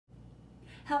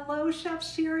Hello, Chef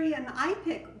Sherry and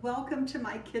iPic. Welcome to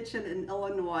my kitchen in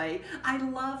Illinois. I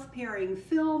love pairing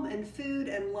film and food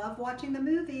and love watching the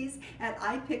movies at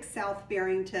iPic South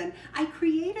Barrington. I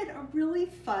created a really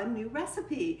fun new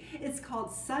recipe. It's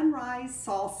called Sunrise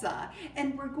Salsa,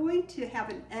 and we're going to have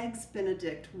an eggs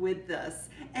Benedict with this.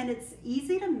 And it's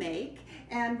easy to make,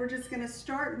 and we're just going to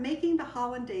start making the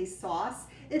hollandaise sauce.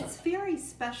 It's very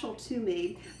special to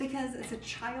me because it's a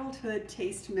childhood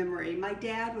taste memory. My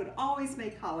dad would always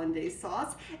make hollandaise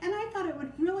sauce, and I thought it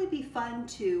would really be fun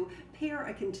to pair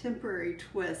a contemporary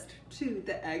twist to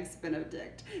the eggs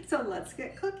Benedict. So let's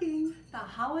get cooking. The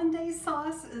hollandaise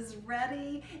sauce is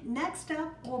ready. Next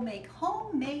up, we'll make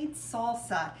homemade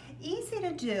salsa. Easy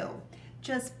to do.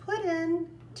 Just put in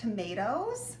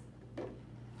tomatoes,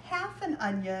 half an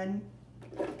onion,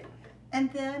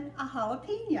 and then a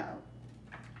jalapeno,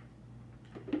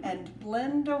 and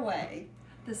blend away.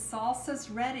 The salsa's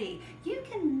ready. You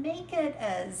can make it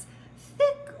as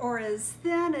thick or as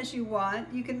thin as you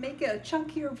want. You can make a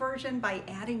chunkier version by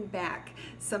adding back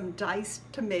some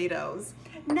diced tomatoes.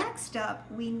 Next up,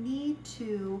 we need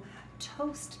to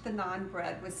toast the naan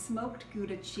bread with smoked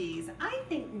Gouda cheese. I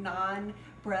think naan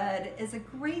bread is a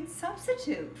great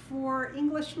substitute for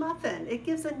English muffin. It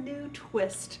gives a new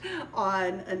twist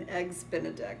on an eggs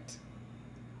Benedict.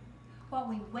 While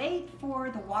we wait for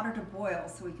the water to boil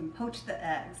so we can poach the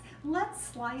eggs, let's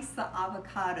slice the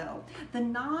avocado. The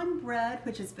naan bread,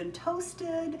 which has been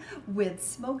toasted with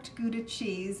smoked Gouda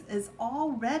cheese, is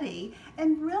all ready,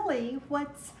 and really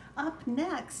what's up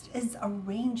next is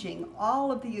arranging all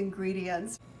of the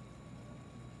ingredients.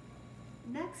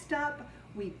 Next up,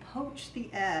 we poach the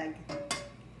egg.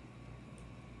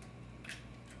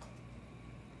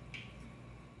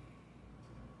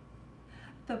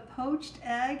 The poached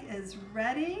egg is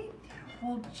ready.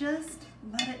 We'll just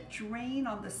let it drain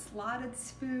on the slotted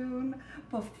spoon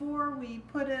before we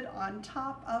put it on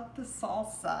top of the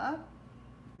salsa.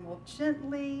 We'll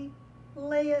gently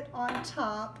lay it on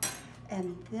top,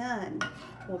 and then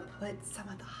we'll put some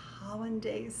of the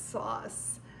hollandaise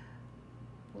sauce.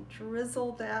 We'll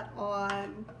drizzle that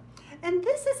on. And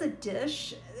this is a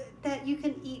dish that you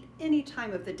can eat any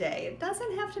time of the day. It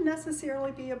doesn't have to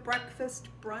necessarily be a breakfast,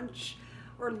 brunch,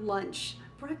 or lunch.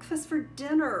 Breakfast for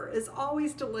dinner is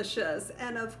always delicious.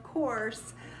 And of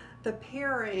course, the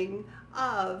pairing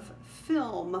of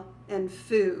film and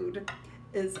food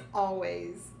is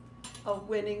always a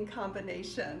winning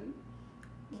combination.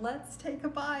 Let's take a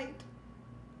bite.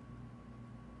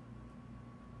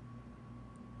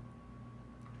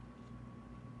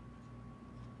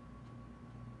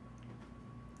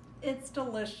 It's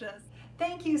delicious.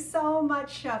 Thank you so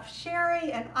much, Chef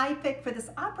Sherry and iPic, for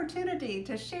this opportunity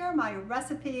to share my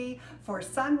recipe for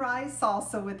sunrise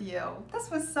salsa with you. This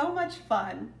was so much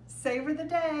fun. Savor the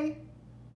day.